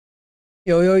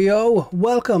Yo, yo, yo,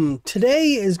 welcome.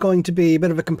 Today is going to be a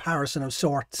bit of a comparison of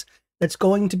sorts that's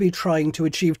going to be trying to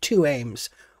achieve two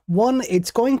aims. One, it's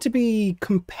going to be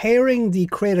comparing the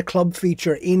create a club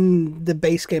feature in the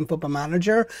base game Football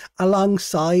Manager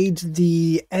alongside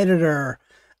the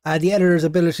editor's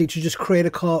ability to just create a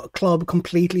club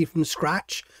completely from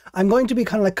scratch. I'm going to be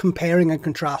kind of like comparing and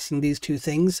contrasting these two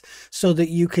things so that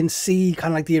you can see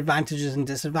kind of like the advantages and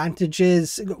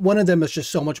disadvantages. One of them is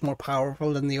just so much more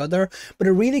powerful than the other, but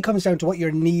it really comes down to what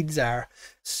your needs are.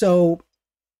 So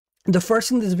the first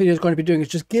thing this video is going to be doing is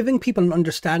just giving people an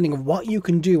understanding of what you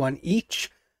can do on each.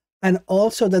 And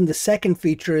also then the second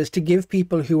feature is to give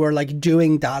people who are like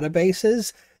doing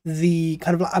databases the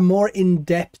kind of a more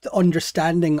in-depth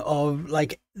understanding of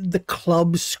like the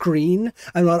club screen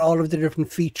and what all of the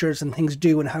different features and things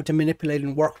do and how to manipulate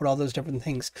and work with all those different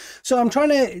things. So I'm trying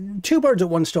to, two birds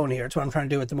with one stone here. It's what I'm trying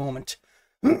to do at the moment.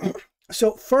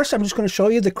 So first I'm just going to show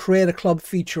you the create a club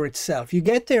feature itself. You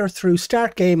get there through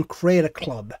start game, create a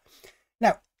club.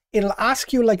 Now it'll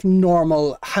ask you like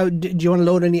normal, how do you want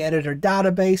to load any editor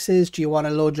databases? Do you want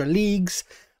to load your leagues?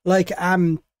 Like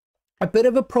a bit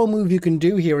of a pro move you can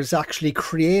do here is actually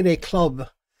create a club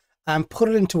and put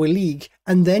it into a league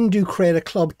and then do create a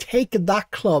club, take that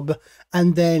club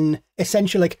and then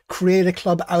essentially like create a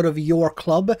club out of your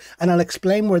club. And I'll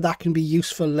explain where that can be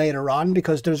useful later on,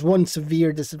 because there's one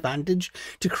severe disadvantage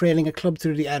to creating a club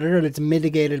through the editor that's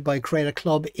mitigated by create a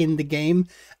club in the game,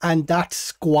 and that's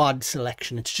squad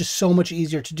selection. It's just so much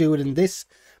easier to do it in this,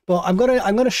 but I'm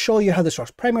gonna show you how this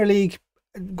works. Premier League,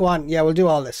 go on, yeah, we'll do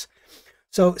all this.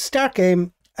 So start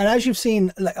game, and as you've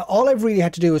seen, like, all I've really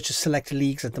had to do is just select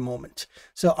leagues at the moment.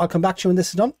 So I'll come back to you when this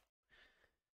is done.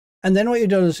 And then what you've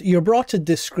done is you're brought to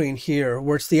this screen here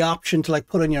where it's the option to like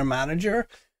put on your manager.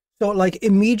 So like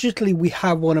immediately we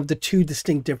have one of the two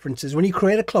distinct differences. When you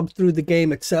create a club through the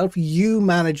game itself, you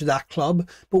manage that club.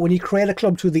 But when you create a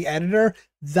club through the editor,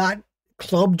 that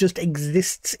club just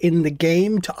exists in the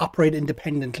game to operate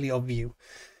independently of you.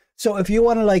 So if you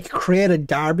want to like create a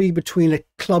derby between a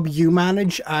club you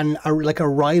manage and like a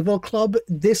rival club,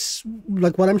 this,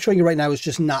 like what I'm showing you right now, is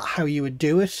just not how you would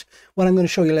do it. What I'm going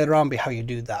to show you later on be how you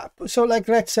do that. So like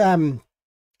let's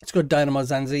go Dynamo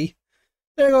Zanzi.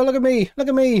 There you go. Look at me. Look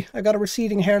at me. I got a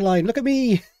receding hairline. Look at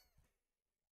me.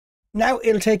 Now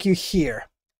it'll take you here.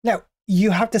 Now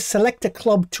you have to select a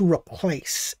club to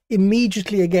replace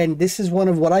immediately. Again, this is one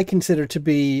of what I consider to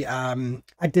be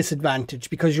a disadvantage,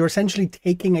 because you're essentially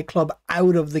taking a club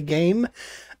out of the game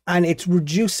and it's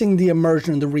reducing the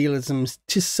immersion and the realisms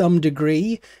to some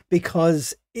degree,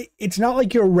 because it's not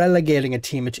like you're relegating a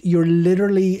team. You're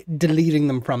literally deleting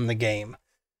them from the game.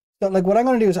 So like what I'm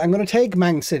going to do is I'm going to take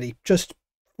Man City just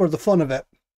for the fun of it.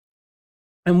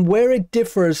 And where it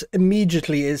differs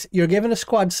immediately is you're given a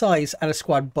squad size and a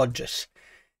squad budget.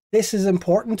 This is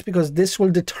important because this will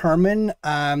determine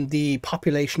the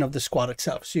population of the squad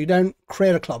itself. So you don't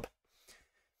create a club.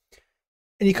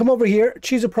 And you come over here,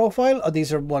 choose a profile. Oh,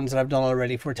 these are ones that I've done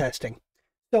already for testing.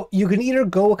 So you can either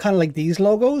go kind of like these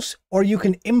logos, or you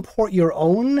can import your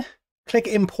own. Click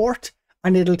import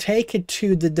and it'll take it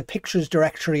to the pictures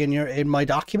directory in my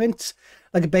documents.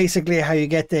 Like basically how you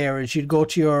get there is you'd go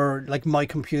to your like my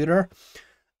computer.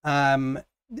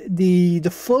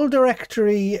 The full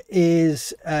directory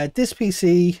is this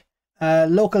PC,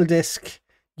 local disk,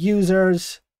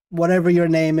 users, whatever your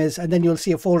name is, and then you'll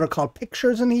see a folder called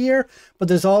pictures in here. But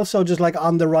there's also just like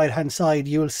on the right hand side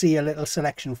you'll see a little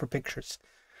selection for pictures.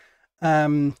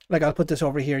 Like I'll put this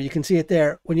over here. You can see it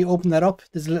there. When you open that up,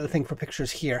 there's a little thing for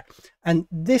pictures here, and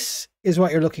this is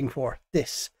what you're looking for.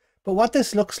 This. But what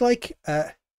this looks like,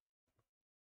 when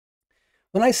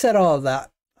I set all of that,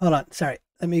 hold on, sorry,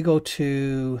 let me go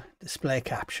to display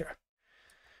capture.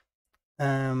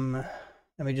 Let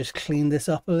me just clean this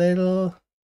up a little,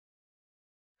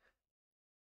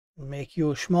 make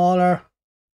you smaller.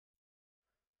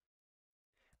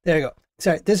 There you go.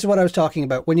 Sorry, this is what I was talking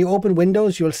about. When you open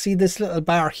Windows, you'll see this little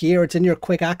bar here. It's in your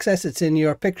quick access, it's in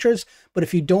your pictures. But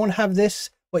if you don't have this,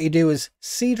 what you do is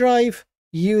C drive,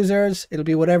 users, it'll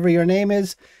be whatever your name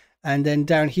is, and then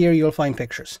down here you'll find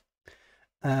pictures.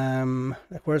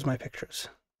 Like where's my pictures?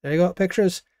 There you go,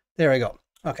 pictures. There we go.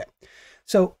 Okay,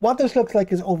 so what this looks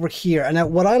like is over here. And now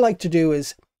what I like to do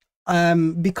is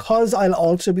because I'll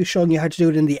also be showing you how to do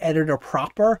it in the editor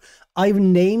proper, I've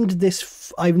named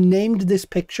this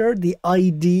picture the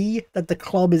ID that the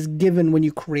club is given when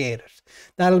you create it.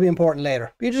 That'll be important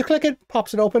later. But you just click it,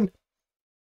 pops it open.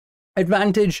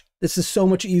 Advantage, this is so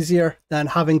much easier than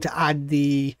having to add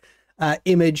the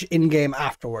image in-game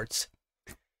afterwards.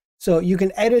 So you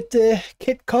can edit the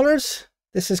kit colors.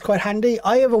 This is quite handy.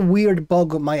 I have a weird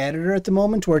bug with my editor at the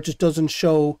moment where it just doesn't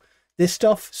show this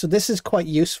stuff. So this is quite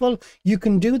useful. You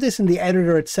can do this in the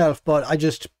editor itself, but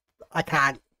I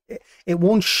can't. It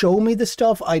won't show me the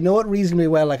stuff. I know it reasonably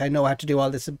well. Like I know how to do all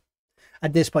this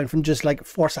at this point from just like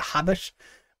force of habit.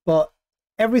 But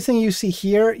everything you see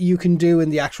here, you can do in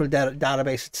the actual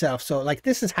database itself. So like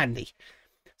this is handy.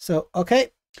 So,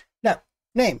 okay. Now,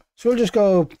 name. So we'll just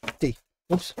go D.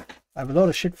 Oops. I have a lot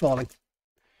of shit falling.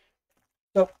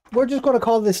 So we're just going to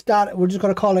call this data. We're just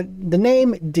going to call it the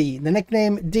name D, the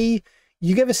nickname D.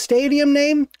 You give a stadium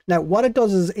name. Now, what it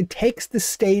does is it takes the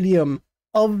stadium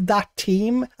of that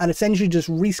team and essentially just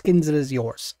reskins it as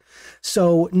yours.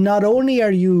 So not only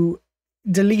are you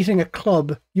deleting a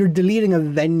club, you're deleting a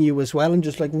venue as well and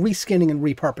just like reskinning and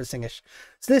repurposing it.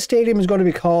 So this stadium is going to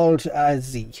be called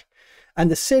Z. And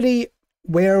the city,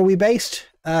 where are we based?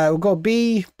 We'll go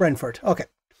B, Brentford. Okay.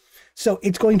 So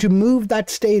it's going to move that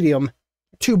stadium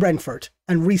to Brentford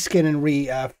and reskin and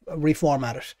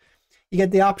reformat it. You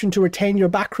get the option to retain your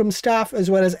backroom staff as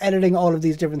well as editing all of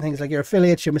these different things like your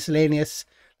affiliates, your miscellaneous.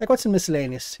 Like what's in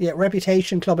miscellaneous? Yeah,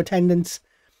 reputation, club attendance.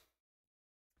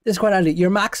 This is quite handy.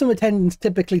 Your maximum attendance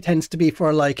typically tends to be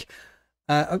for like,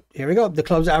 here we go. The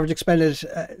club's average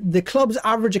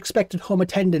expected home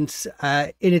attendance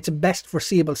in its best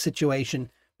foreseeable situation.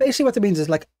 Basically, what that means is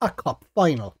like a cup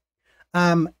final,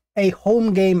 a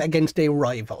home game against a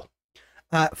rival.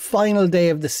 Final day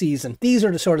of the season. These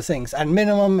are the sort of things. And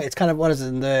minimum, it's kind of what is it,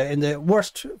 in the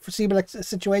worst foreseeable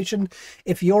situation.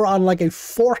 If you're on like a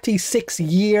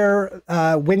 46-year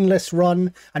winless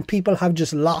run and people have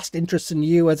just lost interest in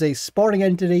you as a sporting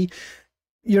entity,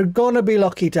 you're going to be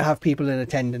lucky to have people in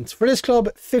attendance. For this club,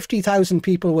 50,000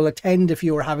 people will attend if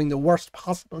you are having the worst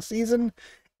possible season.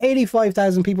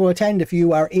 85,000 people will attend if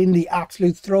you are in the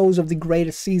absolute throes of the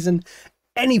greatest season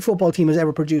any football team has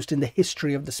ever produced in the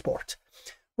history of the sport.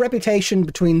 Reputation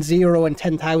between 0 and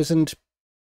 10,000.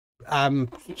 How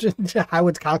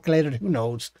it's calculated, who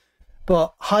knows?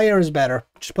 But higher is better.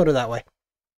 Just put it that way.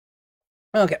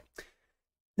 Okay.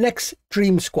 Next,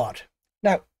 Dream Squad.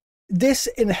 Now, this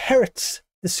inherits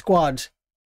the squad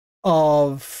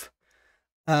of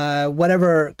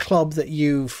whatever club that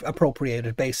you've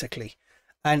appropriated, basically.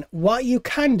 And what you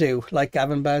can do, like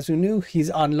Gavin Bazunu, he's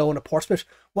on loan at Portsmouth.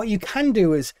 What you can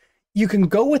do is you can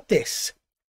go with this.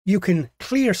 You can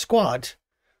clear squad.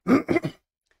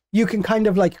 You can kind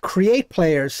of like create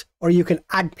players or you can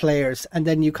add players and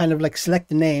then you kind of like select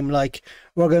the name. Like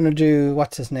we're going to do,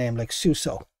 what's his name? Like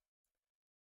Suso.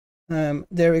 There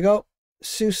we go.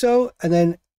 Suso. And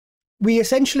then we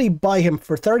essentially buy him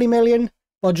for 30 million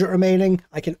budget remaining.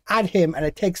 I can add him and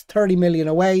it takes 30 million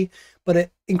away, but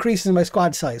it increases my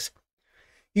squad size.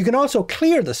 You can also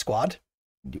clear the squad,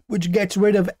 which gets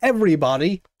rid of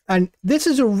everybody. And this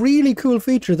is a really cool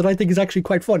feature that I think is actually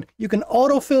quite fun. You can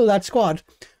autofill that squad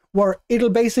where it'll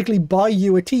basically buy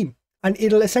you a team and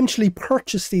it'll essentially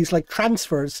purchase these like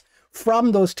transfers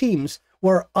from those teams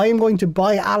where I'm going to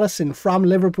buy Allison from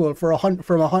Liverpool for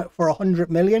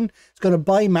 100 million. It's going to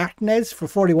buy Martinez for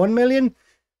 41 million.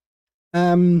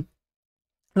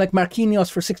 Like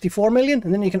Marquinhos for 64 million.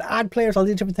 And then you can add players, all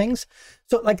these different things.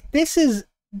 So like this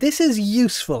is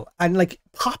useful and like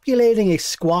populating a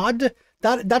squad.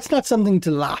 That's not something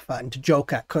to laugh at and to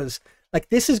joke at because like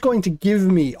this is going to give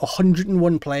me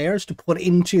 101 players to put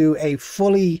into a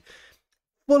fully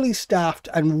staffed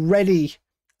and ready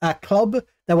club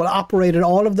that will operate at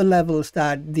all of the levels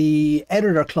that the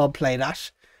editor club played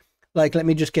at. Like, let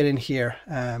me just get in here.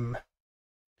 There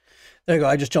you go.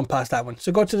 I just jumped past that one.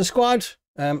 So go to the squad,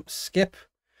 skip.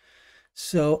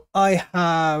 So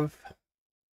I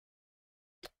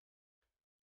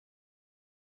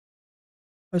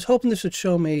was hoping this would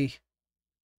show me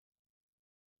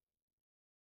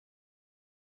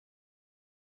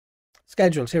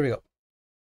schedules. Here we go.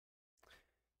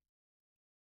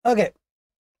 Okay.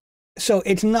 So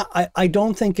it's not, I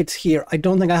don't think it's here. I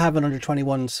don't think I have an under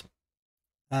 21s.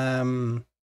 I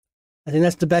think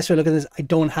that's the best way to look at this. I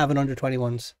don't have an under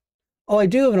 21s. Oh, I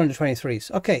do have an under 23s.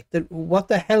 Okay. Then what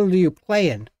the hell do you play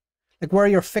in? Like, where are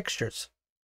your fixtures?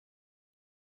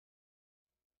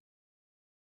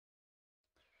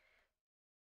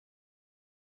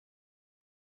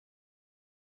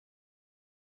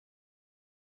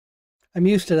 I'm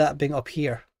used to that being up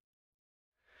here.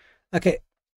 Okay,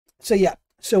 so yeah,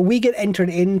 so we get entered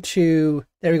into,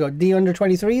 there we go, the under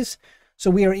 23s. So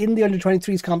we are in the under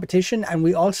 23s competition and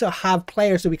we also have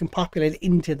players that we can populate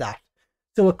into that.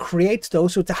 So it creates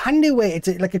those. So it's a handy way, it's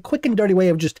like a quick and dirty way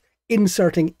of just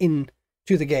inserting into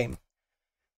the game.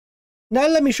 Now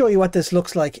let me show you what this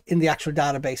looks like in the actual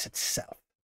database itself.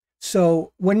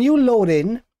 So when you load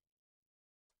in,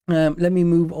 let me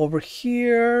move over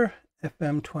here.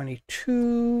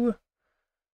 FM22.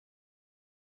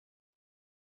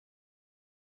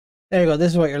 There you go.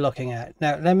 This is what you're looking at.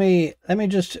 Now let me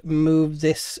just move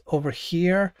this over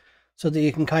here so that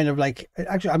you can kind of like,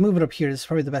 actually I'll move it up here. This is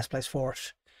probably the best place for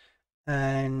it.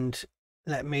 And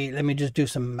let me just do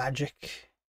some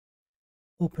magic.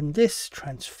 Open this,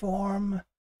 transform,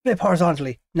 flip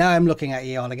horizontally. Now I'm looking at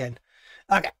you all again.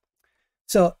 Okay.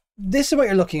 So this is what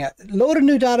you're looking at. Load a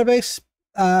new database.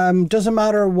 Doesn't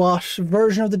matter what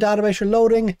version of the database you're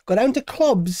loading. Go down to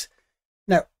clubs.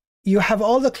 Now, you have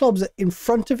all the clubs in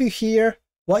front of you here.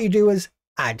 What you do is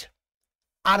add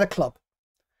a club.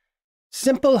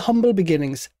 Simple, humble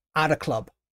beginnings, add a club.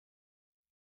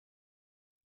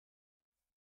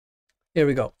 Here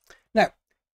we go. Now,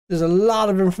 there's a lot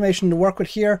of information to work with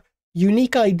here.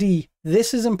 Unique ID.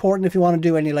 This is important if you want to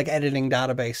do any like editing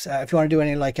database. If you want to do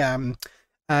any like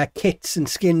kits and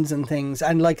skins and things.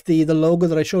 And like the logo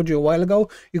that I showed you a while ago,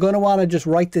 you're going to want to just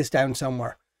write this down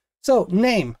somewhere. So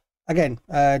name. Again,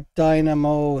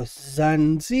 Dynamo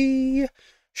Zanzi.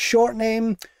 Short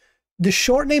name. The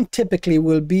short name typically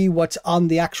will be what's on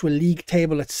the actual league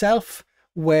table itself,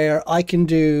 where I can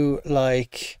do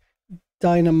like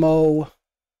Dynamo.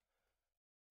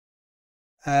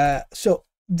 So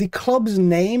the club's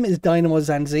name is Dynamo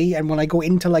Zanzi, and when I go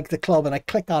into like the club and I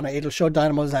click on it, it'll show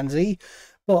Dynamo Zanzi.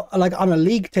 But like on a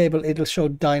league table, it'll show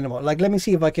Dynamo. Like, let me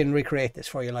see if I can recreate this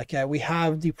for you. Like, we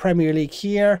have the Premier League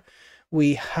here.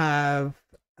 We have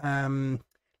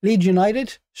Leeds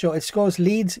United. So it goes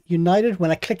Leeds United.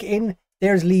 When I click in,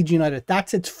 there's Leeds United.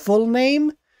 That's its full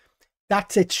name.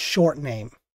 That's its short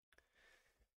name.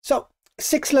 So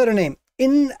 6-letter name.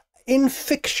 In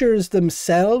fixtures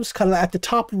themselves, kind of at the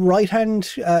top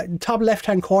top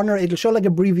left-hand corner, it'll show like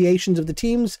abbreviations of the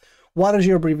teams. What is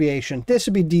your abbreviation? This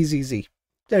would be DZZ.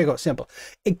 There you go, simple.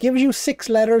 It gives you 6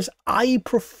 letters. I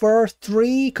prefer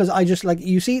 3 because I just like,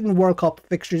 you see it in World Cup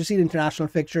fixtures, you see it in international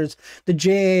fixtures. The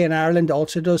JA in Ireland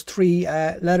also does 3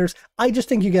 letters. I just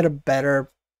think you get a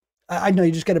better, I know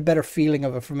you just get a better feeling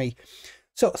of it for me.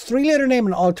 So 3-letter name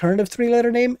and alternative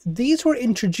 3-letter name. These were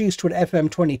introduced with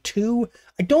FM22.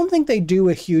 I don't think they do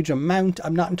a huge amount.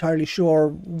 I'm not entirely sure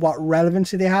what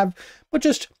relevancy they have, but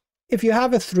just if you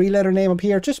have a 3-letter name up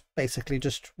here, just basically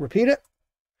just repeat it.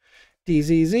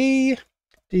 DZZ,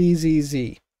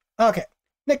 DZZ. Okay,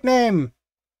 nickname.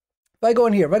 If I go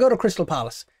in here, if I go to Crystal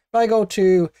Palace, if I go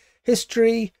to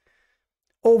history,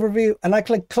 overview, and I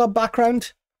click club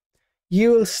background,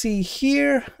 you will see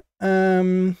here,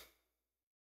 do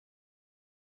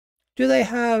they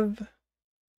have,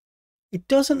 it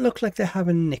doesn't look like they have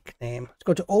a nickname. Let's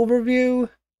go to overview.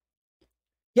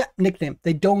 Yeah, nickname.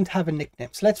 They don't have a nickname.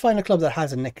 So let's find a club that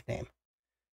has a nickname.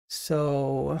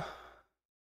 So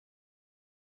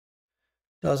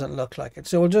doesn't look like it.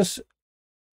 So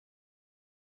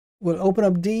we'll open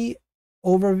up D,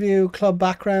 overview, club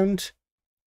background.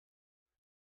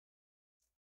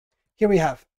 Here we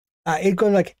have, it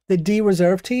goes like the D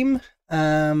reserve team.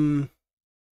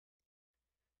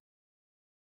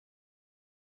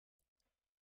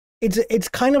 It's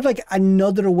kind of like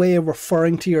another way of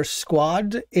referring to your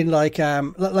squad in like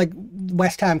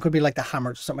West Ham could be like the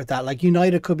Hammers or something like that. Like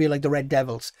United could be like the Red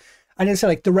Devils. And it's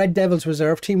like the Red Devils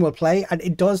reserve team will play, and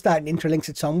it does that and interlinks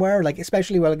it somewhere, like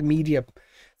especially with like media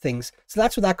things. So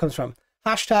that's where that comes from.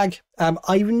 Hashtag,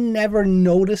 I've never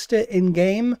noticed it in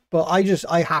game, but I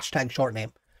hashtag short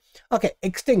name. Okay,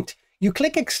 extinct. You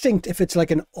click extinct if it's like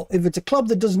if it's a club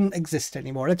that doesn't exist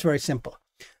anymore. That's very simple.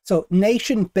 So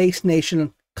nation, base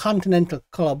nation, continental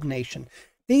club nation.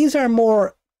 These are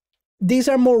more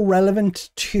relevant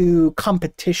to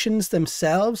competitions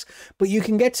themselves, but you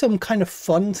can get some kind of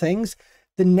fun things.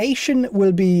 The nation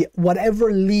will be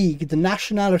whatever league, the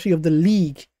nationality of the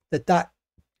league that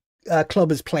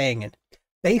club is playing in.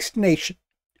 Based nation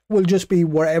will just be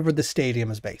wherever the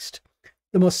stadium is based.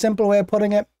 The most simple way of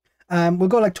putting it, we'll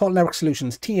go like Total Network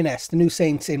Solutions, TNS, the New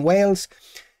Saints in Wales.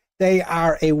 They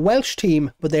are a Welsh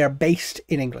team, but they are based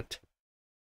in England.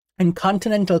 And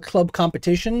continental club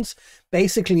competitions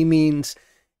basically means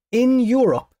in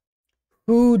Europe,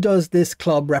 who does this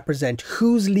club represent?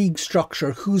 Whose league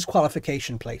structure? Whose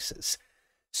qualification places?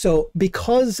 So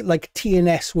because like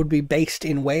TNS would be based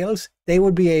in Wales, they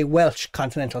would be a Welsh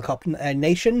continental cup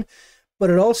nation.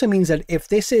 But it also means that if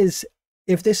this is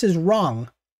wrong,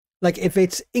 like if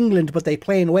it's England but they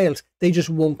play in Wales, they just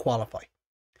won't qualify.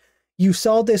 You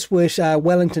saw this with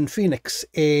Wellington Phoenix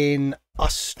in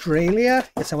Australia.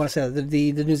 Yes, I want to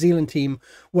say the New Zealand team,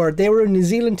 where they were a New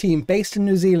Zealand team based in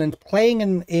New Zealand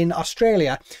playing in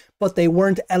Australia, but they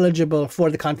weren't eligible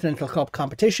for the Continental Cup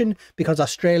competition because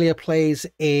Australia plays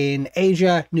in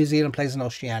Asia, New Zealand plays in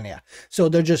Oceania. So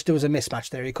there was a mismatch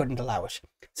there. You couldn't allow it.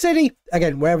 City,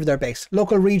 again, wherever they're based.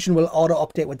 Local region will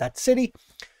auto-update with that city.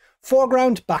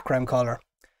 Foreground, background color.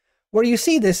 Where you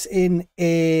see this in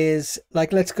is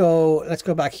like, let's go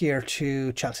back here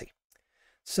to Chelsea.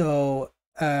 So,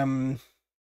 like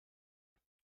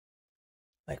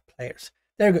players.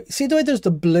 There you go. See the way there's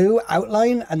the blue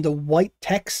outline and the white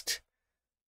text?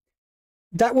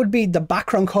 That would be the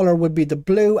background color would be the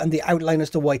blue and the outline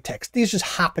is the white text. These just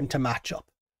happen to match up.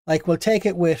 Like we'll take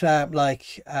it with no,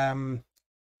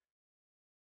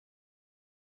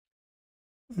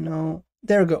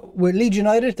 there we go. With Leeds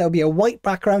United, that would be a white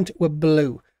background with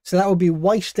blue. So that would be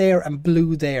white there and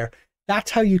blue there.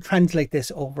 That's how you translate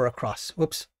this over across.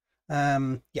 Whoops.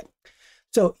 Yeah.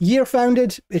 So year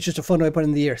founded, it's just a fun way of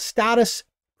putting the year. Status,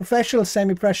 professional,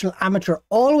 semi-professional, amateur,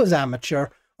 always amateur,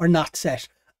 or not set.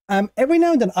 Every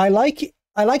now and then I like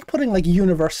putting like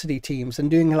university teams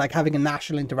and doing like having a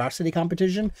national intervarsity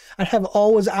competition and have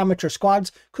always amateur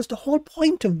squads, because the whole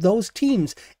point of those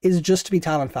teams is just to be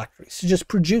talent factories, to just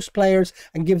produce players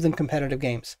and give them competitive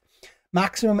games.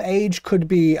 Maximum age could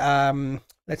be,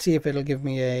 let's see if it'll give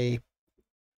me a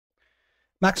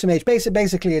maximum age.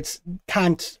 Basically it's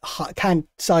can't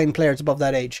sign players above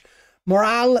that age.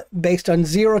 Morale based on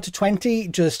 0 to 20,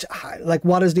 just like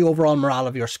what is the overall morale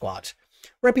of your squad.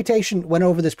 Reputation, went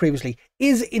over this previously,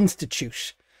 is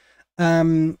institute.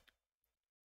 Won't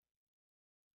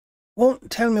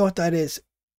tell me what that is.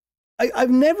 I've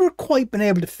never quite been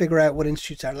able to figure out what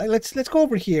institutes are. Like let's go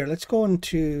over here. Let's go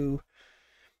into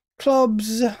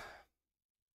clubs.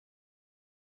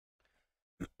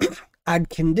 Add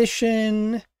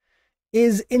condition.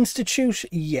 Is institute?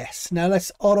 Yes. Now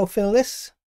let's autofill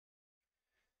this.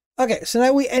 Okay, so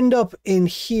now we end up in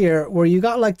here where you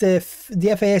got like the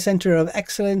FAA Center of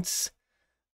Excellence.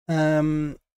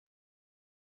 So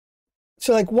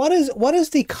like what is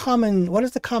the common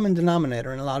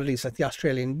denominator in a lot of these, like the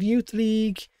Australian Youth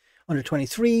League, under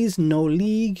 23s, no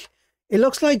league. It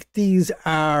looks like these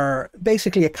are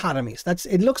basically academies.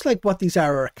 It looks like what these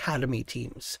are academy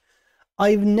teams.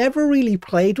 I've never really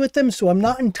played with them, so I'm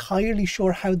not entirely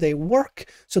sure how they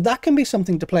work. So that can be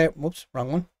something to play. Whoops,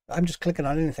 wrong one. I'm just clicking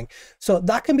on anything. So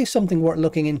that can be something worth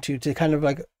looking into to kind of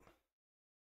like,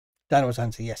 Dan was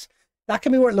answering, yes. That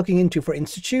can be worth looking into for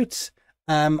institutes.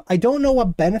 I don't know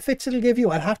what benefits it'll give you.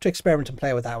 I'd have to experiment and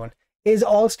play with that one. Is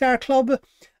All-Star Club.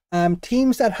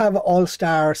 Teams that have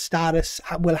All-Star status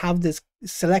will have this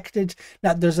selected.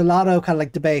 Now, there's a lot of kind of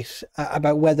like debate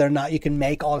about whether or not you can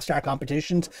make All-Star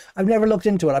competitions. I've never looked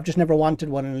into it. I've just never wanted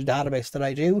one in a database that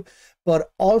I do. But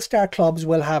All-Star clubs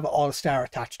will have All-Star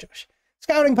attached to it.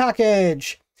 Scouting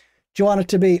package. Do you want it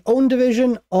to be own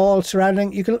division, all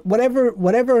surrounding? You can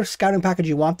whatever scouting package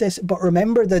you want this, but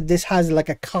remember that this has like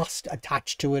a cost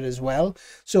attached to it as well.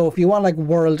 So if you want like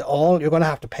world all, you're going to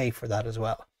have to pay for that as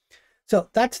well. So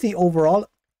that's the overall.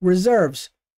 Reserves.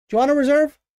 Do you want a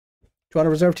reserve? Do you want a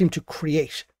reserve team to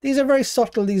create? These are very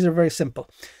subtle. These are very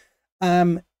simple.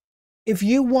 If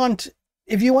you want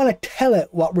to tell it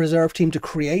what reserve team to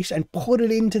create and put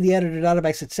it into the editor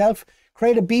database itself,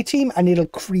 create a B team and it'll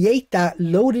create that,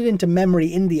 load it into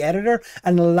memory in the editor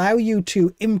and allow you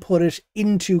to input it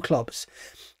into clubs.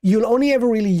 You'll only ever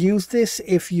really use this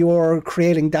if you're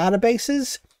creating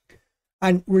databases.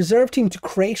 And reserve team to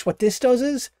create, what this does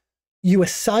is you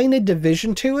assign a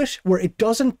division to it where it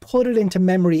doesn't put it into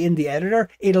memory in the editor.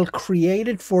 It'll create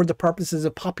it for the purposes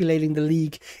of populating the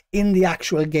league in the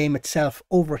actual game itself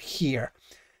over here.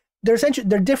 There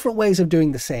are different ways of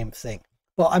doing the same thing.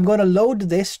 But I'm going to load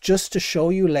this just to show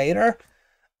you later,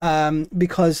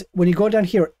 because when you go down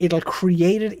here, it'll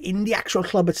create it in the actual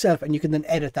club itself, and you can then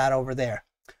edit that over there.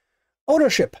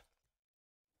 Ownership.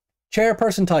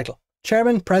 Chairperson title.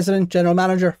 Chairman, president, general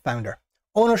manager, founder.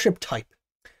 Ownership type.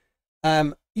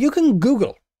 You can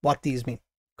Google what these mean,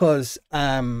 because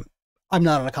I'm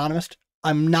not an economist.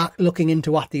 I'm not looking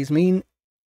into what these mean.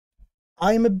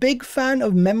 I'm a big fan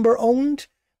of member owned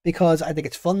because I think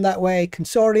it's fun that way.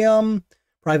 Consortium,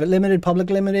 private limited, public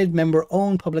limited, member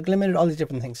owned, public limited, all these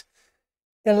different things.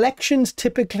 Elections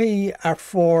typically are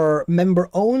for member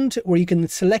owned, where you can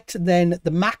select then the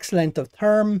max length of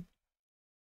term,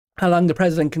 how long the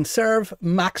president can serve,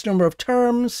 max number of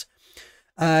terms,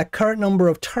 current number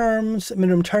of terms,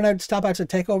 minimum turnout, stop outside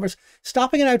takeovers.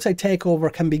 Stopping an outside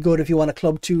takeover can be good if you want a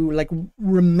club to like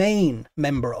remain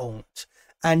member owned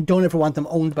and don't ever want them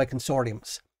owned by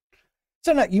consortiums.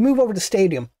 So now you move over to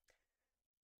stadium.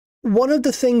 One of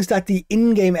the things that the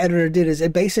in-game editor did is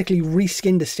it basically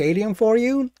reskinned the stadium for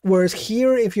you. Whereas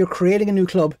here, if you're creating a new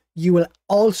club, you will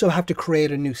also have to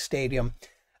create a new stadium.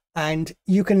 And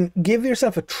you can give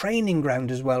yourself a training ground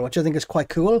as well, which I think is quite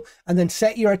cool. And then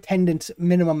set your attendance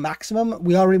minimum, maximum.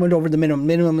 We already went over the minimum.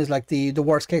 Minimum is like the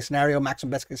worst case scenario,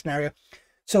 maximum best case scenario.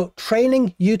 So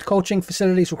training, youth coaching,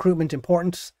 facilities, recruitment,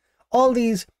 importance, all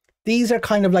these are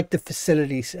kind of like the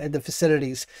facilities.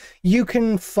 You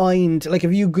can find, like,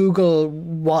 if you Google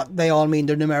what they all mean,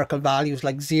 their numerical values,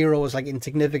 like 0 is like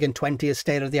insignificant, 20 is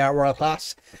state of the art, world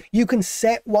class. You can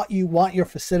set what you want your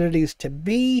facilities to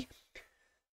be.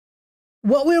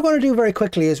 What we're going to do very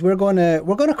quickly is we're going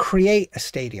to create a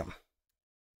stadium.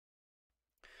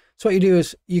 So what you do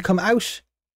is you come out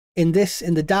in the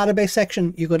database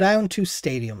section, you go down to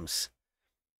stadiums.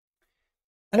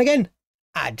 And again,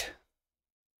 add.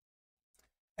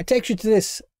 It takes you to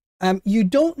this. You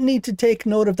don't need to take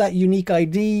note of that unique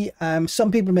ID.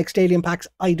 Some people make stadium packs.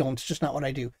 I don't. It's just not what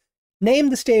I do. Name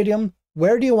the stadium.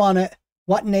 Where do you want it?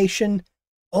 What nation?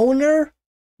 Owner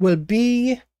will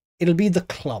be, it'll be the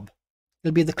club.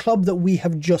 It'll be the club that we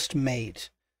have just made.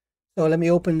 So let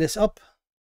me open this up.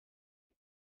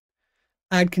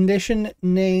 Add condition,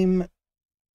 name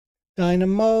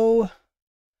Dynamo.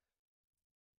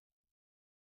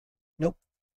 Nope.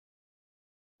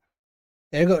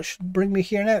 There you go. Should bring me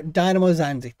here now. Dynamo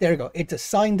Zanzi. There you go. It's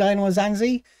assigned Dynamo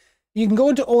Zanzi. You can go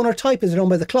into owner type. Is it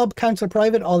owned by the club, council,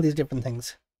 private, all these different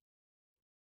things.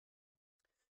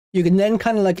 You can then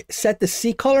kind of like set the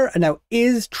C color, and now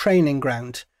is training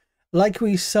ground. Like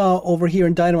we saw over here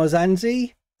in Dynamo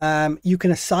Zanzi, you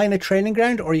can assign a training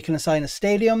ground or you can assign a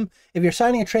stadium. If you're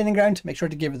assigning a training ground, make sure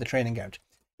to give it the training ground.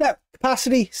 Now,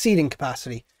 capacity, seating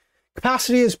capacity.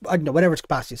 Capacity is, I don't know, whatever its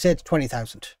capacity, say it's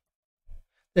 20,000.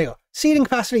 There you go. Seating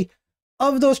capacity,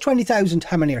 of those 20,000,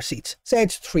 how many are seats? Say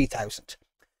it's 3,000.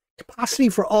 Capacity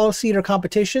for all seater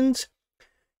competitions,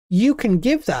 you can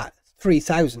give that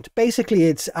 3,000. Basically,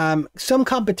 it's some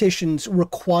competitions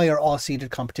require all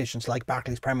seated competitions like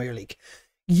Barclays Premier League.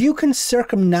 You can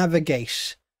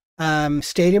circumnavigate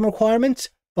stadium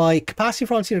requirements by capacity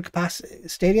for all seated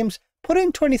stadiums. Put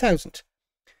in 20,000,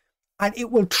 and it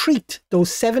will treat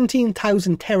those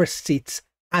 17,000 terrace seats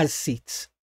as seats.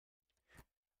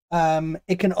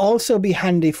 It can also be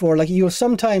handy for, like, you'll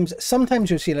sometimes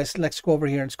you'll see, let's go over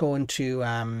here and let's go into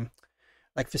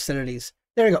like facilities.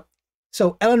 There you go.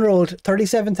 So Ellen rolled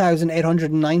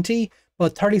 37,890,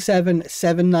 but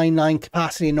 37,799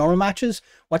 capacity in normal matches.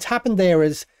 What's happened there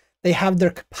is they have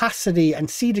their capacity and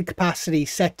seated capacity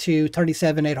set to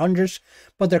 37,800,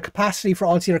 but their capacity for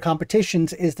all seater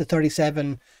competitions is the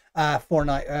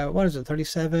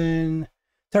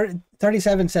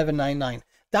 37,799.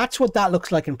 That's what that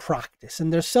looks like in practice.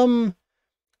 And there's some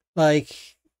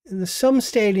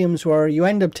stadiums where you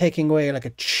end up taking away like a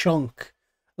chunk.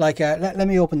 Like, let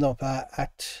me open up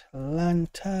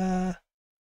Atlanta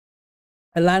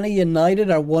United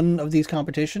are one of these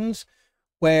competitions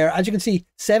where, as you can see,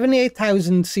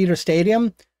 78,000 seater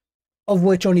stadium, of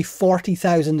which only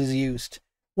 40,000 is used.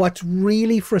 What's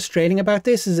really frustrating about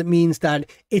this is it means that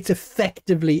it's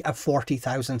effectively a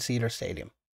 40,000 seater stadium.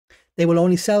 They will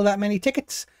only sell that many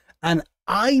tickets, and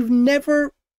I've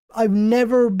never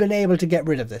been able to get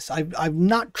rid of this. I've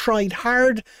not tried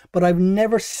hard, but I've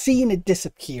never seen it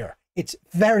disappear. It's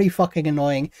very fucking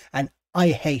annoying, and I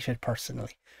hate it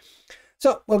personally.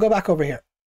 So we'll go back over here.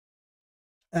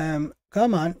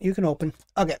 Come on, you can open.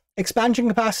 Okay, expansion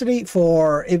capacity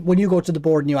for when you go to the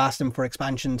board and you ask them for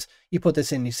expansions, you put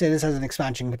this in. You say this has an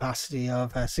expansion capacity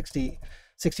of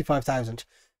 65,000.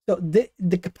 So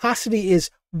the capacity is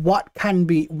what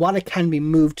it can be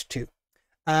moved to.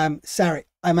 Sorry,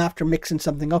 I'm after mixing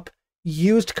something up.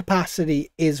 Used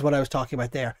capacity is what I was talking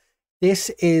about there. This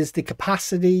is the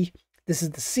capacity. This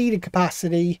is the seated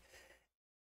capacity.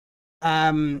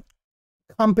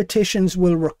 Competitions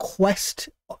that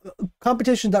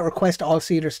request all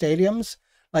seater stadiums.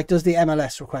 Like, does the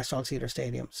MLS request all seater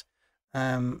stadiums?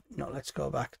 No, let's go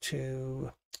back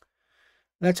to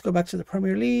the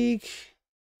Premier League.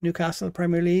 Newcastle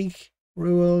Premier League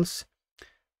rules.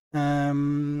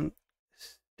 Stadium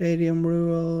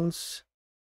rules.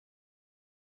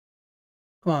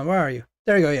 Come on, where are you?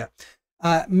 There you go. Yeah.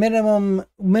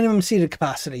 Minimum seated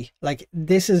capacity. Like,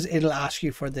 it'll ask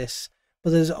you for this. But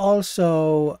there's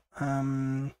also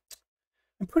I'm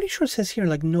pretty sure it says here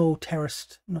like no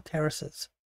terraces.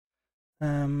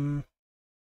 Look,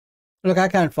 I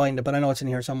can't find it, but I know it's in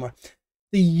here somewhere.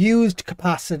 The used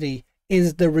capacity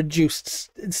is the reduced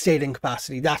stadium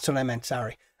capacity. That's what I meant,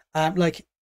 sorry. Like,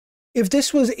 if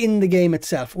this was in the game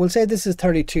itself, we'll say this is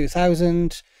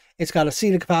 32,000. It's got a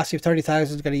seated capacity of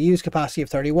 30,000. It's got a used capacity of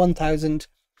 31,000.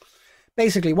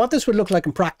 Basically, what this would look like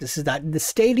in practice is that the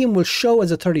stadium will show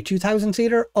as a 32,000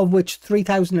 seater, of which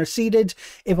 3,000 are seated.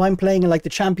 If I'm playing in like the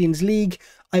Champions League,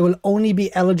 I will only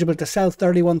be eligible to sell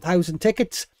 31,000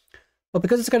 tickets. But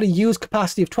because it's got a used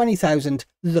capacity of 20,000,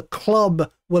 the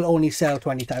club will only sell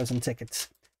 20,000 tickets.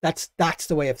 That's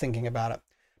the way of thinking about it.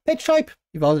 Pitch type,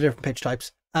 you've all the different pitch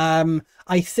types.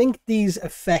 I think these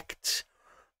affect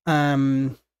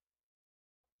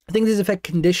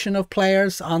condition of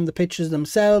players on the pitches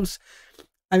themselves.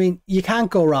 I mean, you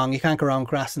can't go wrong. You can't go wrong with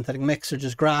grass, synthetic mix, or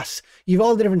just grass. You've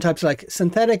all the different types, like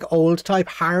synthetic, old type,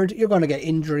 hard. You're going to get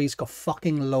injuries, go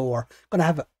fucking lower. Going to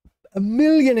have a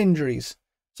million injuries.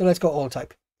 So let's go old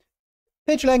type.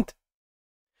 Pitch length.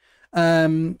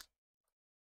 Okay.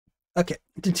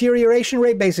 Deterioration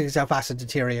rate, basically is how fast it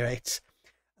deteriorates.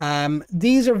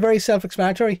 These are very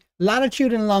self-explanatory.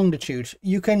 Latitude and longitude.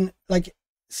 You can like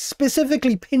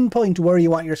specifically pinpoint where you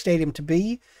want your stadium to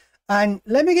be. And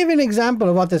let me give you an example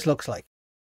of what this looks like.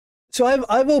 So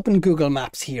I've opened Google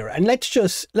Maps here, and let's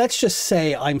just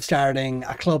say I'm starting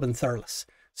a club in Thurles.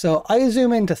 So I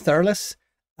zoom into Thurles,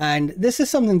 and this is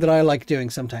something that I like doing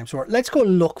sometimes. Where let's go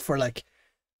look for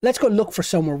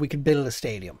somewhere we could build a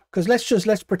stadium, because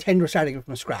let's pretend we're starting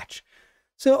from scratch.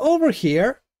 So over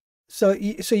here, so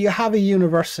you have a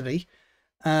university.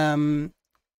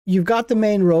 You've got the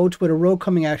main road with a road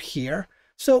coming out here.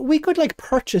 So we could like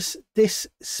purchase this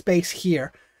space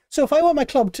here. So if I want my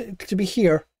club to be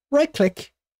here, right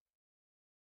click,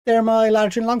 there my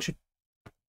latitude and longitude.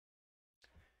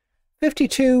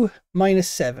 52 minus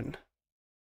 7.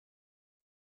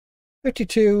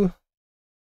 52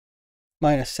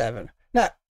 minus 7. Now,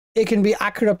 it can be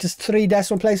accurate up to 3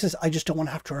 decimal places. I just don't want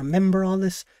to have to remember all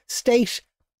this. State,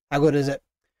 how good is it?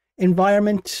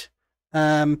 Environment,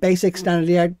 basic,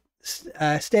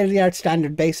 state-of-the-art,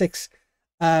 standard basics.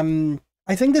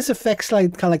 I think this affects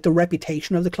like kind of like the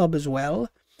reputation of the club as well.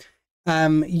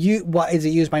 What is it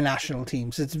used by national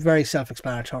teams? It's very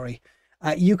self-explanatory.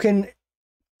 You can,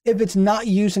 if it's not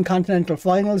used in continental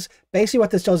finals, basically what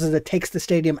this does is it takes the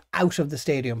stadium out of the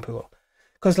stadium pool.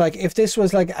 Because like if this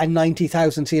was like a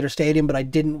 90,000 seater stadium, but I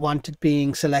didn't want it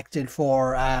being selected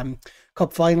for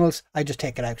cup finals, I just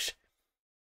take it out.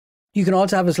 You can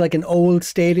also have as like an old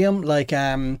stadium, like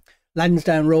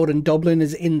Lansdowne Road in Dublin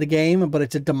is in the game, but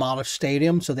it's a demolished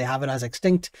stadium, so they have it as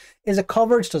extinct. Is it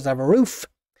covered? Does it have a roof?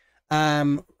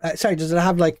 Sorry, does it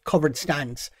have like covered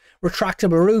stands?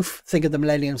 Retractable roof, think of the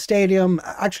Millennium Stadium.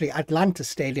 Actually, Atlantis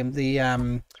Stadium, the I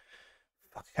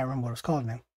can't remember what it's called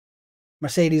now.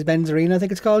 Mercedes-Benz Arena, I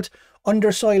think it's called.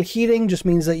 Undersoil heating just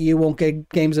means that you won't get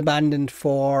games abandoned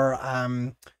for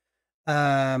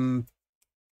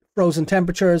frozen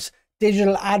temperatures.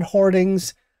 Digital ad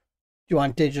hoardings. You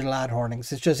want digital ad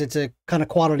hoardings. It's a kind of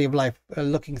quality of life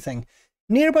looking thing.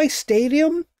 Nearby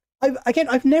stadium.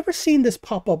 I've never seen this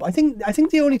pop up. I think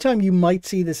the only time you might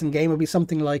see this in game would be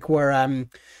something like where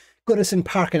Goodison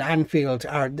Park and Anfield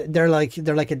are. They're like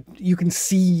you can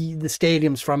see the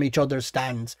stadiums from each other's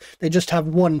stands. They just have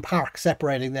one park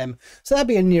separating them. So that'd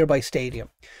be a nearby stadium.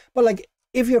 But like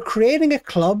if you're creating a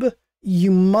club,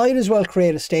 you might as well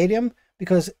create a stadium,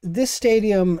 because this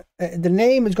stadium, the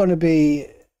name is going to be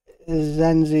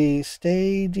Zanzi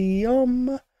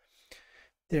Stadium.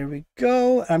 There we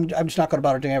go. I'm just not going to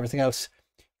bother doing everything else.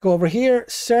 Go over here,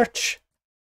 search,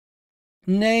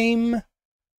 name,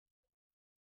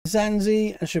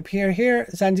 Zanzi. I should appear here,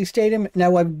 Zanzi Stadium.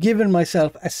 Now I've given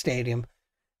myself a stadium.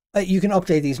 You can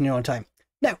update these in your own time.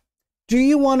 Now, do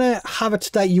you want to have it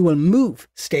that you will move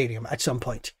stadium at some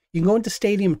point? You can go into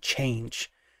stadium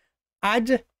change,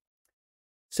 add.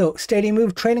 So stadium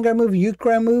move, training ground move, youth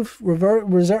ground move,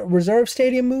 reserve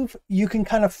stadium move. You can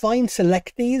kind of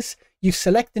select these. You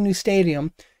select the new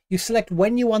stadium. You select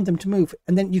when you want them to move.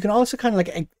 And then you can also kind of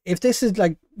like, if this is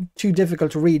like too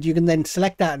difficult to read, you can then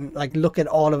select that and like look at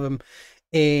all of them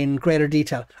in greater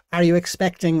detail. Are you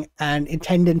expecting an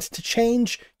attendance to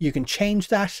change? You can change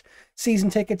that. Season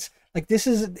tickets. Like this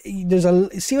is,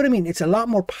 see what I mean? It's a lot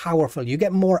more powerful. You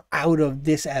get more out of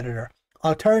this editor.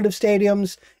 Alternative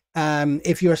stadiums.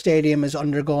 If your stadium is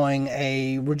undergoing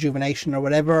a rejuvenation or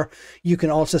whatever, you can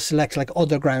also select like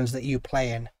other grounds that you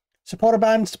play in. Supporter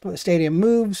bands, stadium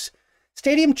moves.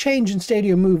 Stadium change and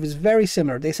stadium move is very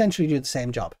similar. They essentially do the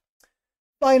same job.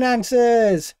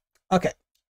 Finances. Okay.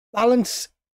 Balance.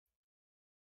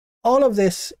 All of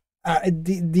this,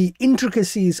 the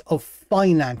intricacies of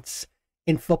finance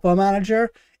in Football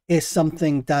Manager is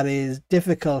something that is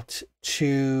difficult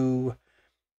to,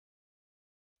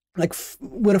 like,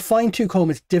 with a fine-tooth comb,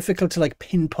 it's difficult to like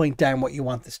pinpoint down what you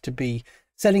want this to be.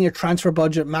 Setting your transfer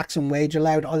budget, maximum wage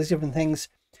allowed, all these different things.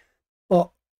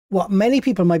 But what many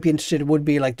people might be interested in would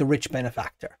be like the rich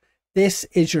benefactor. This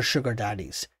is your sugar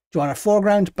daddies. Do you want a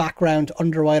foreground, background,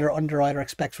 underwriter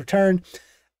expects return?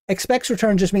 Expects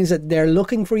return just means that they're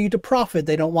looking for you to profit.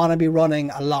 They don't want to be running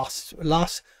a loss.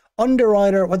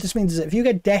 Underwriter, what this means is if you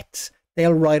get debts,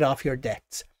 they'll write off your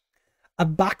debts. A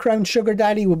background sugar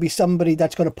daddy would be somebody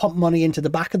that's going to pump money into the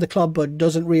back of the club, but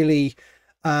doesn't really,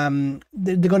 they're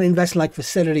going to invest in like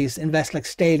facilities, invest like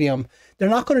stadium. They're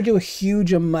not going to do a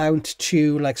huge amount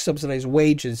to like subsidize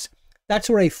wages.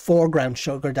 That's where a foreground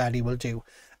sugar daddy will do.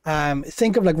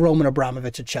 Think of like Roman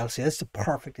Abramovich at Chelsea. That's the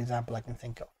perfect example I can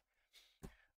think of.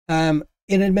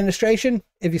 In administration,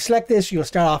 if you select this, you'll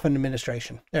start off in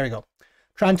administration. There you go.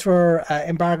 Transfer,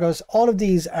 embargoes, all of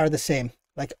these are the same.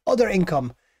 Like other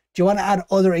income. Do you want to add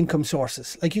other income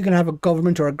sources? Like you can have a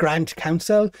government or a grant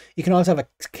council. You can also have a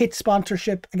kit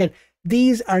sponsorship. Again,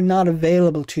 these are not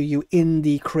available to you in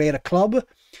the Create a Club.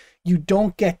 You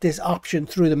don't get this option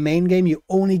through the main game. You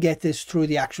only get this through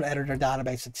the actual editor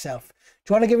database itself.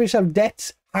 Do you want to give yourself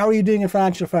debts? How are you doing in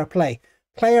financial fair play?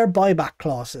 Player buyback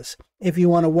clauses. If you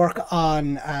want to work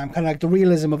on kind of like the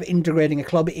realism of integrating a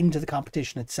club into the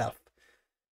competition itself.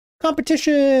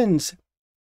 Competitions.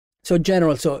 So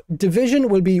general. So division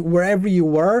will be wherever you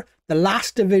were. The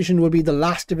last division will be the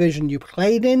last division you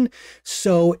played in.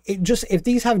 So it just, if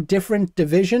these have different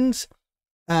divisions,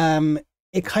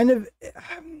 it kind of,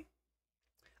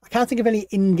 I can't think of any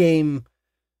in-game,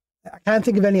 I can't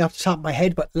think of any off the top of my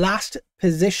head, but last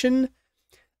position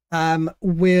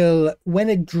will, when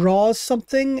it draws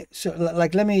something, so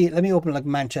like let me open like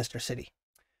Manchester City.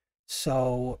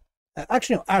 So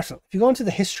actually no, Arsenal. If you go into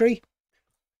the history,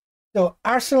 so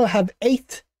Arsenal have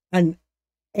 8th and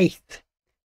 8th.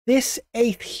 This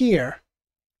 8th here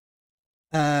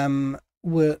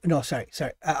will, no, sorry,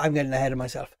 I'm getting ahead of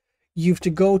myself. You have to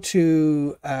go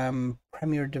to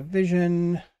Premier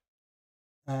Division.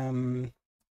 Yeah,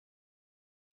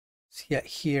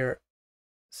 here,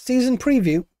 season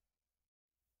preview.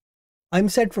 I'm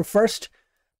set for first,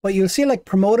 but you'll see like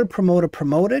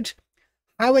promoted.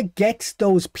 How it gets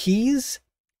those P's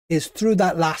is through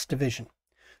that last division.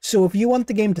 So if you want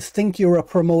the game to think you're a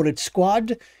promoted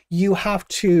squad, you have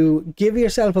to give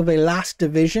yourself of a last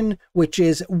division, which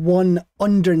is one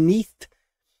underneath,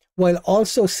 while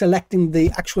also selecting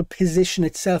the actual position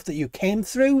itself that you came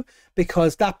through,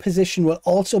 because that position will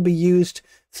also be used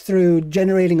through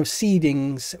generating of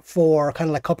seedings for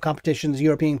kind of like cup competitions,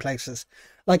 European places.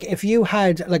 Like if you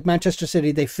had like Manchester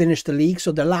City, they finished the league,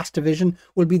 so their last division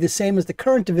will be the same as the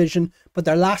current division, but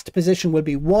their last position will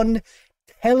be one,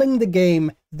 telling the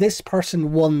game this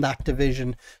person won that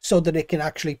division, so that it can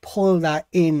actually pull that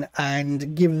in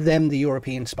and give them the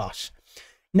European spot.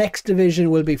 Next division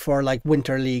will be for like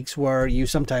winter leagues, where you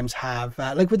sometimes have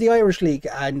like with the Irish League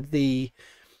and the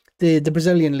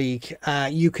Brazilian League,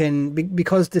 you can,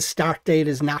 because the start date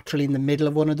is naturally in the middle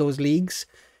of one of those leagues,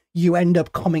 you end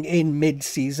up coming in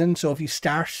mid-season. So if you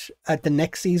start at the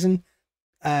next season,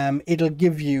 it'll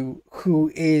give you who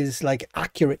is like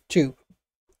accurate to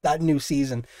that new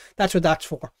season. That's what that's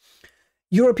for.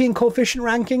 European coefficient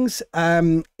rankings.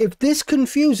 If this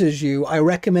confuses you, I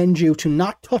recommend you to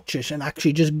not touch it and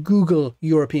actually just Google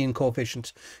European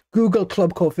coefficients. Google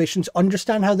club coefficients.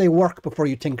 Understand how they work before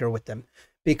you tinker with them.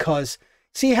 Because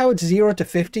see how it's 0 to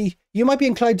 50? You might be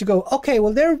inclined to go, okay,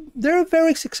 well, they're a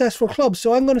very successful club,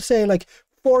 so I'm going to say like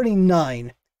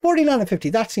 49. 49 to 50,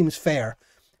 that seems fair.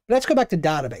 But let's go back to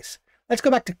database. Let's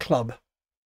go back to club.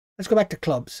 Let's go back to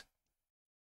clubs.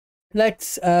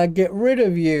 Let's get rid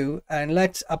of you and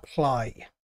let's apply.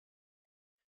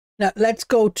 Now, let's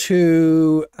go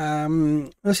to,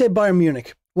 let's say Bayern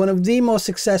Munich. One of the most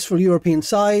successful European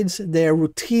sides. They're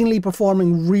routinely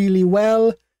performing really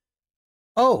well.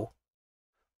 Oh,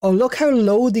 look how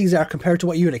low these are compared to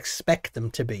what you would expect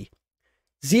them to be.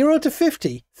 0 to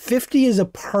 50. 50 is a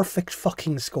perfect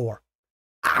fucking score.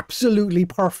 Absolutely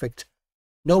perfect.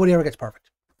 Nobody ever gets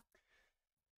perfect.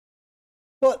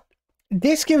 But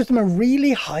this gives them a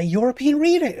really high European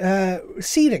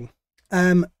seeding.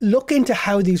 Look into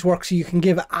how these work so you can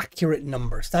give accurate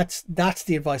numbers. That's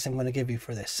the advice I'm going to give you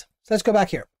for this. So let's go back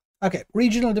here. Okay,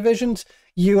 regional divisions.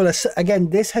 You will, again,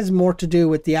 this has more to do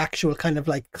with the actual kind of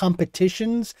like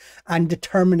competitions and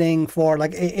determining for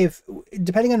like, if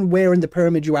depending on where in the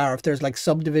pyramid you are, if there's like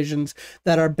subdivisions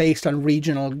that are based on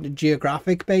regional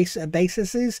geographic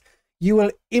bases, you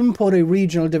will input a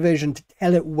regional division to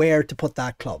tell it where to put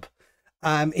that club.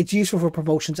 It's useful for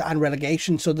promotions and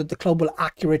relegation so that the club will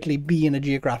accurately be in a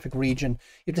geographic region.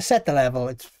 You have to set the level.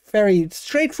 It's very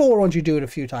straightforward once you do it a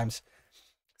few times.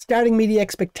 Starting media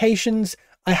expectations.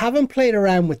 I haven't played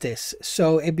around with this,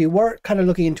 so it'd be worth kind of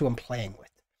looking into and playing with.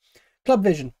 Club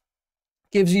vision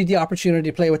gives you the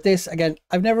opportunity to play with this. Again,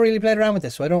 I've never really played around with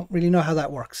this, so I don't really know how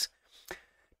that works.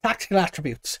 Tactical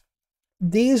attributes.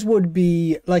 These would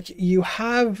be like, you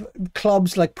have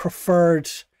clubs like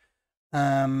preferred.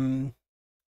 Can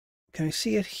you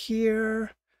see it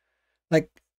here? Like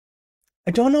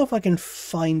I don't know if I can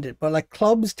find it, but like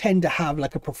clubs tend to have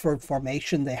like a preferred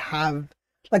formation. They have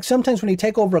like sometimes when you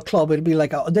take over a club, it'll be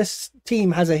like, oh, this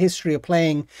team has a history of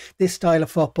playing this style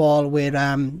of football with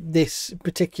this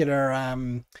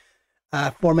particular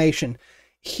formation.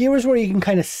 Here is where you can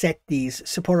kind of set these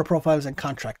supporter profiles and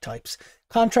contract types.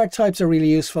 Contract types are really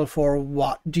useful for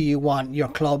what do you want your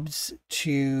clubs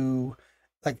to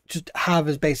like just have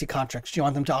as basic contracts. Do you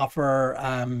want them to offer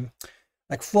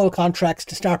like full contracts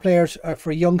to star players, or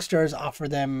for youngsters offer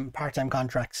them part-time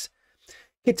contracts?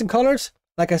 Kits and colors,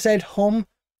 like I said, home.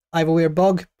 I have a weird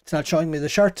bug. It's not showing me the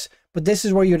shirts, but this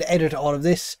is where you'd edit all of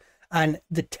this. And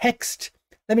the text,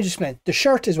 let me just explain. The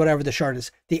shirt is whatever the shirt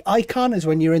is. The icon is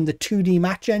when you're in the 2D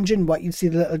match engine, what you see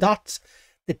the little dots.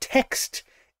 The text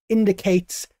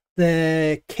indicates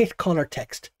the kit color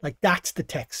text. Like that's the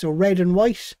text. So red and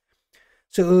white.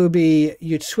 So it would be,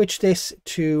 you'd switch this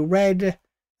to red,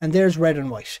 and there's red and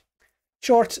white.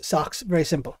 Shorts, socks, very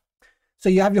simple. So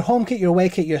you have your home kit, your away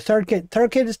kit, your third kit.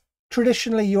 Third kit is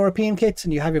traditionally European kits,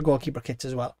 and you have your goalkeeper kits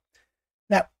as well.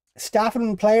 Now, staffing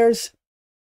and players,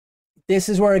 this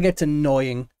is where it gets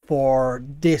annoying for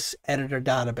this editor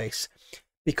database,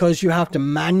 because you have to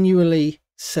manually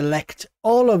select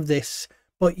all of this,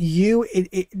 but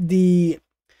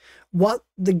what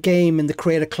the game in the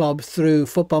Create a Club through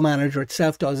Football Manager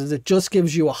itself does is it just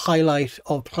gives you a highlight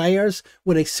of players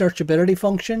with a searchability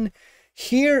function.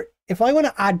 Here, if I want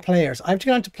to add players, I have to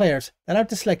go onto players, then I have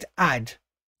to select add.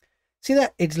 See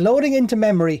that? It's loading into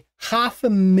memory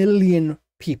 500,000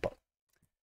 people.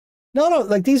 No,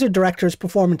 like these are directors'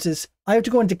 performances. I have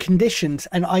to go into conditions,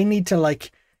 and I need to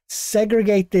like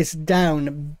segregate this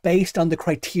down based on the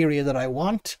criteria that I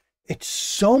want. It's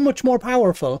so much more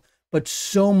powerful, but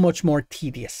so much more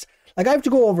tedious. Like I have to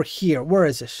go over here. Where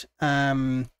is it?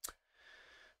 God.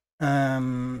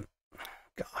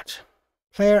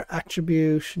 Player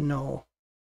attribute, no.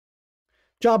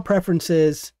 Job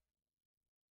preferences.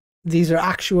 These are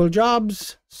actual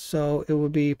jobs, so it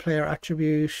would be player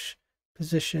attribute,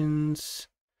 positions,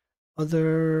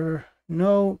 other,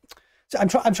 no. So I'm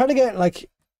trying to get like,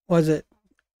 was it?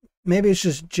 Maybe it's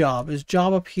just job. Is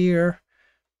job up here?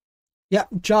 Yeah,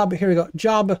 job. Here we go.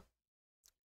 Job.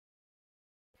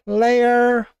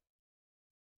 Player.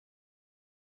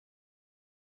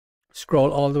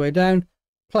 Scroll all the way down.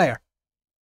 Player.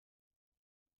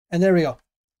 And there we go.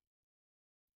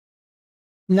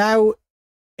 Now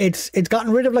it's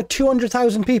gotten rid of like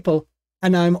 200,000 people,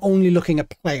 and now I'm only looking at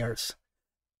players.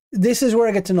 This is where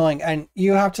it gets annoying, and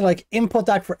you have to like input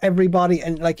that for everybody.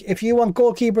 And like if you want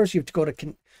goalkeepers, you have to go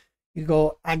to you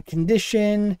go add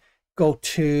condition, go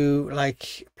to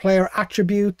like player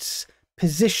attributes,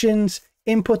 positions,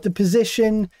 input the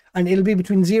position, and it'll be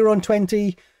between 0 and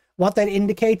 20. What that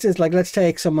indicates is like, let's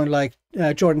take someone like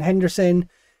Jordan Henderson.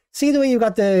 See the way you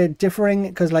got the differing,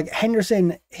 because like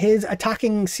Henderson, his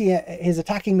attacking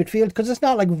midfield, because it's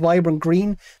not like vibrant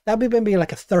green, that would maybe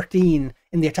like a 13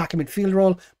 in the attacking midfield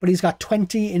role, but he's got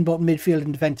 20 in both midfield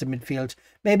and defensive midfield,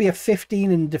 maybe a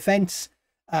 15 in defense.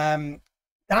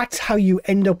 That's how you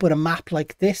end up with a map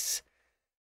like this,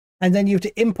 and then you have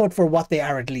to input for what they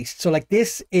are at least. So like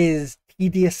this is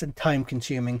tedious and time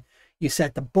consuming. You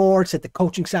set the board, set the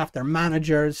coaching staff, their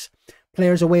managers,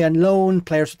 players away on loan,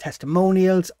 players with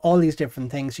testimonials, all these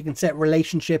different things. You can set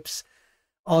relationships,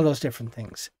 all those different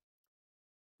things.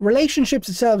 Relationships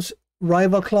itself,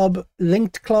 rival club,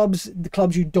 linked clubs, the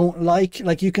clubs you don't like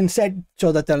you can set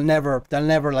so that they'll never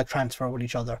like transfer with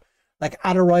each other. Like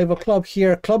at a rival club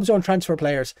here, clubs don't transfer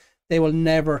players. They will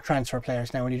never transfer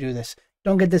players now when you do this.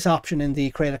 Don't get this option in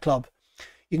the Create a Club.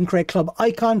 You can create club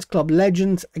icons, club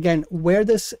legends. Again, where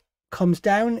this comes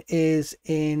down is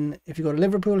in, if you go to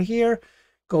Liverpool here,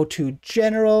 go to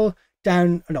general,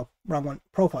 down, no, wrong one,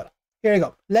 profile. Here you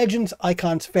go, legends,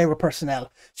 icons, favorite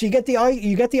personnel. So you get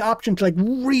the option to like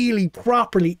really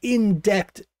properly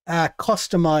in-depth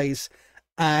customize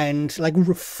and like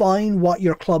refine what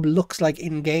your club looks like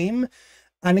in game.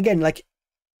 And again, like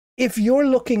if you're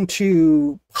looking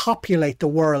to populate the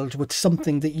world with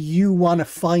something that you want to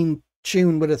fine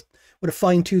tune with a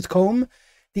fine-tooth comb,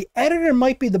 the editor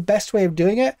might be the best way of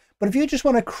doing it, but if you just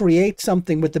want to create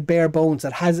something with the bare bones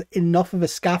that has enough of a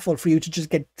scaffold for you to just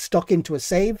get stuck into a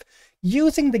save,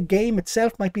 using the game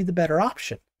itself might be the better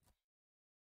option.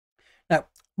 Now,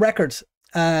 records.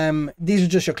 These are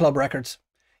just your club records.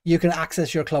 You can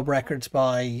access your club records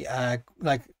by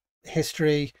like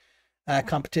history,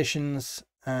 competitions,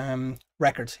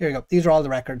 records. Here you go. These are all the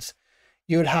records.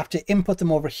 You would have to input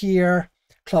them over here.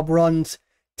 Club runs,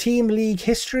 team league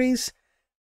histories.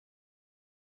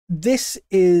 This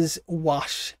is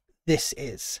what this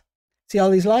is. See all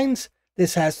these lines?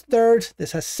 This has third,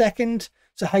 this has second.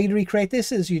 So how you recreate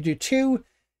this is you do 2.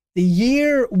 The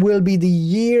year will be the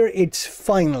year it's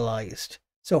finalized.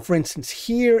 So for instance,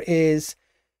 here is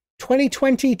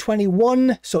 2020,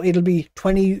 21. So it'll be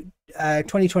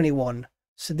 2021.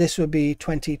 So this would be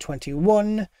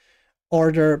 2021.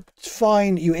 Order, it's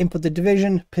fine. You input the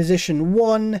division, position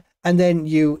 1, and then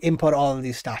you input all of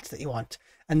these stats that you want.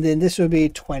 And then this would be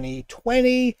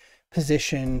 2020,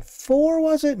 position 4,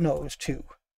 was it? No, it was 2.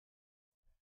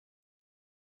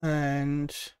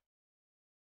 And,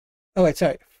 oh wait,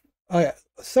 sorry. Oh yeah,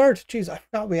 3rd. Jeez, I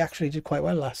thought we actually did quite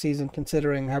well last season,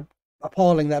 considering how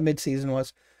appalling that mid-season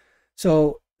was.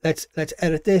 So let's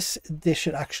edit this. This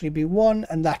should actually be 1,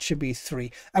 and that should be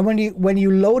 3. And when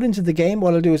you load into the game, what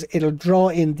it'll do is it'll draw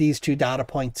in these 2 data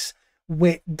points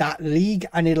with that league,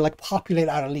 and it'll like populate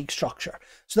out a league structure.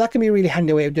 So that can be a really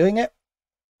handy way of doing it.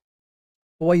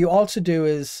 But what you also do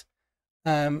is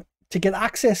to get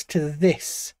access to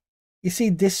this, you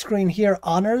see this screen here,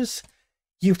 honors,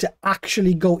 you have to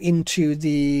actually go into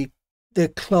the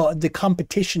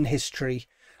competition history.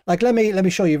 Like let me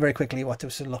show you very quickly what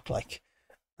this would look like.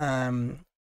 So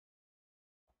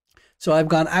I've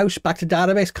gone out back to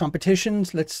database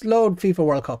competitions. Let's load FIFA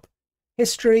World Cup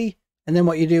history. And then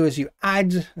what you do is you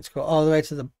add, let's go all the way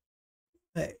to the,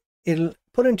 it'll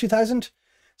put in 2000.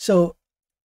 So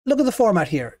look at the format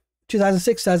here,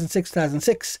 2006, 2006,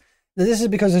 2006. Now this is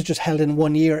because it's just held in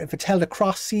 1 year. If it's held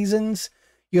across seasons,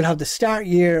 you'll have the start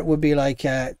year would be like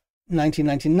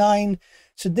 1999.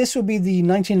 So this would be the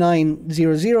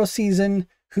 99-00 season.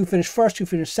 Who finished first, who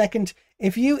finished second.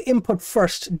 If you input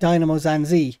first Dynamo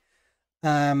Zanzi,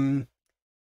 Zanzi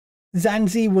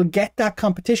will get that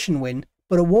competition win,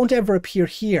 but it won't ever appear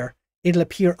here. It'll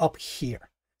appear up here.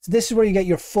 So this is where you get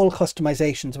your full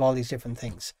customizations of all these different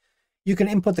things. You can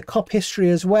input the cup history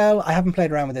as well. I haven't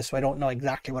played around with this, so I don't know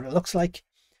exactly what it looks like.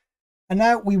 And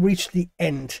now we reach the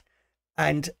end.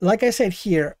 And like I said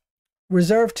here,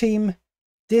 reserve team,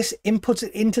 this inputs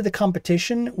it into the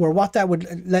competition, where what that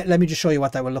would, let me just show you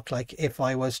what that would look like if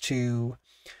I was to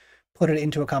put it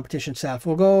into a competition itself.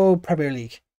 We'll go Premier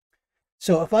League.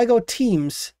 So if I go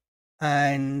teams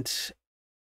and,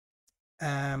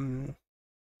 no,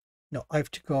 I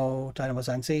have to go Dynamo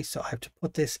Zanzi. So I have to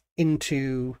put this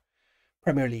into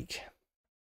Premier League.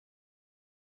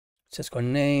 So let's go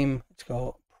name, let's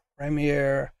go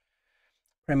Premier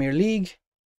League,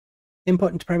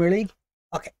 input into Premier League.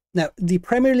 Okay. Now, the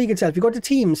Premier League itself, if you go to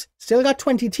teams, still got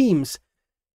 20 teams.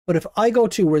 But if I go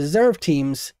to reserve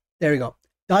teams, there we go.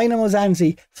 Dynamo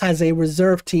Zanzi has a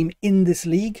reserve team in this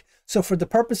league. So for the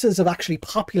purposes of actually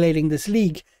populating this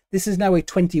league, this is now a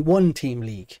 21 team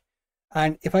league.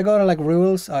 And if I go to like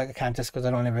rules, I can't just because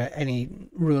I don't have any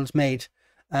rules made.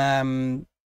 It'll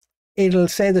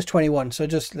say there's 21. So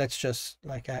let's just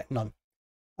like none.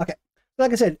 Okay.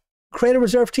 Like I said, create a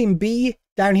reserve team B,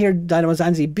 down here, Dynamo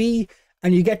Zanzi B.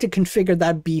 And you get to configure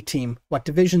that B team. What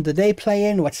division do they play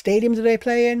in? What stadium do they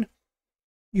play in?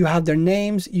 You have their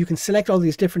names. You can select all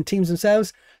these different teams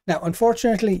themselves. Now,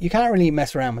 unfortunately, you can't really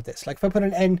mess around with this. Like if I put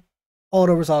an N,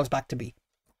 auto resolves back to B.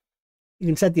 You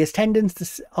can set the attendance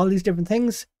to all these different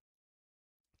things.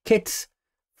 Kits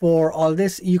for all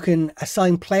this. You can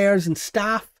assign players and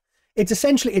staff. It's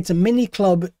essentially, it's a mini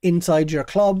club inside your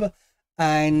club.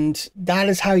 And that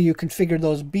is how you configure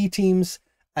those B teams.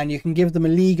 And you can give them a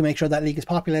league and make sure that league is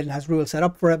populated and has rules set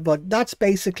up for it. But that's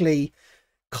basically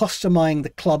customizing the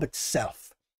club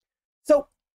itself. So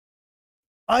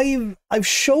I've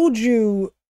showed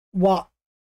you the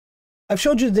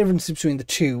difference between the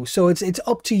two. So it's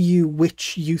up to you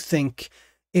which you think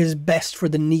is best for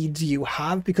the needs you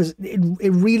have, because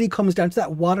it really comes down to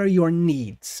that. What are your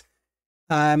needs?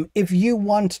 If you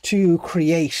want to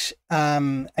create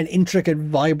an intricate,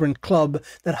 vibrant club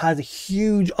that has a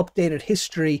huge updated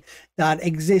history that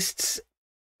exists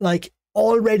like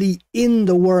already in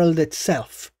the world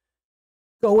itself,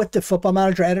 go with the Football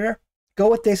Manager editor. Go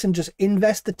with this and just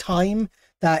invest the time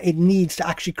that it needs to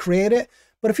actually create it.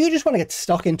 But if you just want to get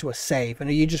stuck into a save and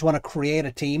you just want to create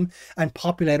a team and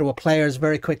populate it with players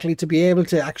very quickly to be able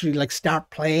to actually like start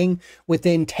playing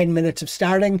within 10 minutes of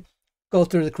starting, go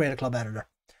through the Create a Club editor.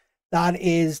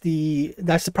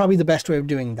 That's probably the best way of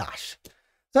doing that.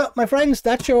 So my friends,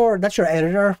 that's your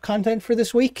editor content for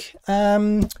this week.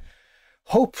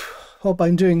 Hope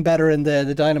I'm doing better in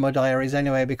the Dynamo Diaries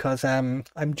anyway, because I'm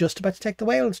just about to take the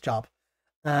Wales job.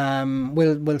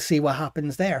 We'll see what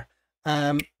happens there.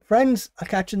 Friends, I'll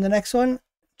catch you in the next one.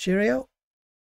 Cheerio.